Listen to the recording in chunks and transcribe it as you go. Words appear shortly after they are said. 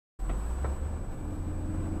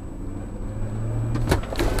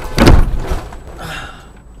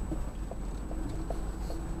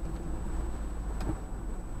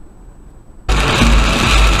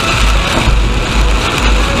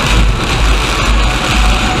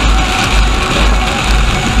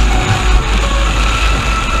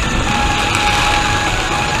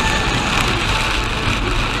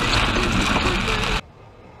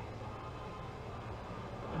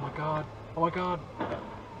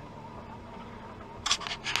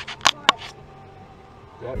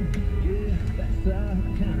Yep.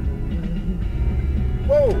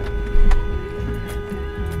 Whoa!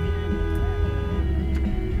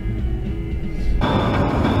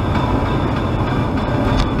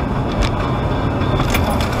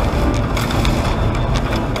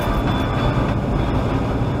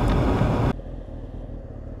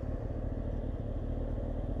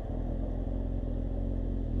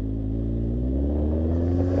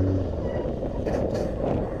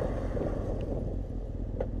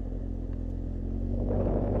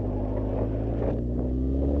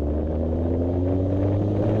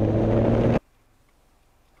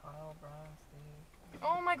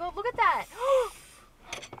 Oh my god, look at that!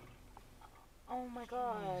 Oh my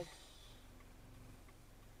god.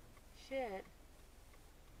 Shit.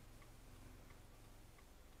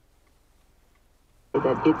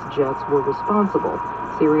 That its jets were responsible.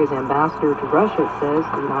 Syria's ambassador to Russia says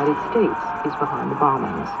the United States is behind the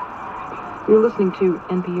bombings. You're listening to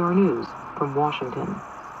NPR News from Washington.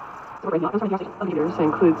 Leaders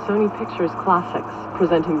include Sony Pictures Classics,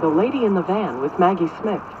 presenting The Lady in the Van with Maggie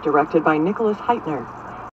Smith, directed by Nicholas Heitner.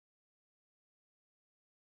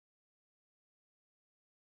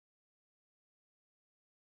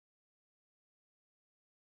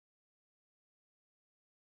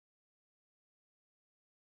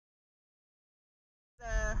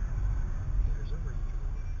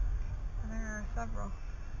 There are several.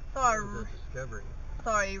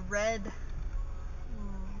 Sorry, red.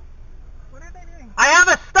 What are they doing? I have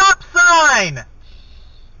a stop sign!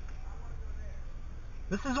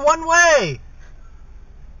 This is one way!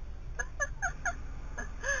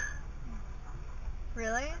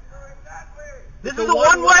 Really? This is a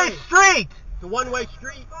one-way street! It's a one-way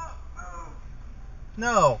street.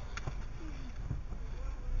 No.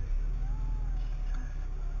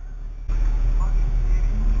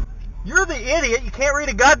 You're the idiot, you can't read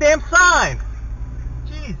a goddamn sign!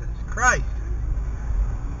 Jesus Christ.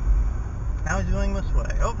 Now he's going this way.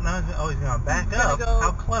 Oh, now he's going to back up.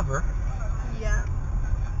 How clever. Yeah.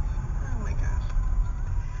 Oh my gosh.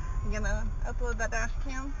 You gonna upload that dash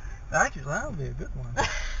cam? Actually, that'll be a good one.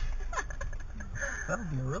 That'll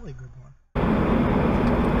be a really good one.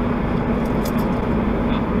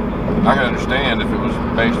 I can understand if it was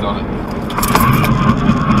based on it.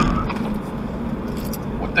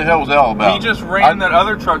 What the hell was that all about? He just ran that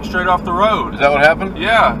other truck straight off the road. Is that what happened?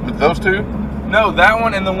 Yeah. With those two? No, that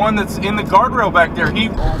one and the one that's in the guardrail back there. He.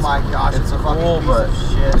 Oh my gosh, it's a fucking piece of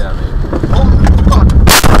shit. Yeah, man. Holy fuck!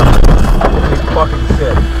 Holy fucking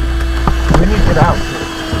shit. We need to get out.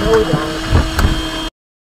 No, we don't.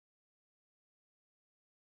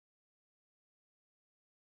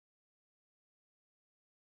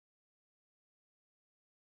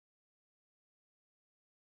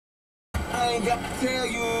 I ain't got to tell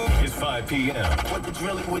you. It's 5 p.m. What the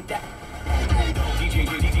drilling with that?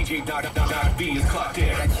 DJ Doc B is clocked in.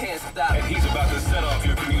 I can't stop. And he's about to set off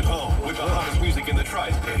your commute home with the hottest music in the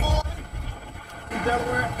tri-state.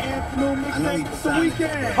 Delaware Anthem mixtape the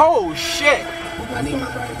weekend. Oh shit! I need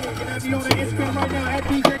my be on the Instagram right now at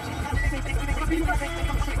DJ.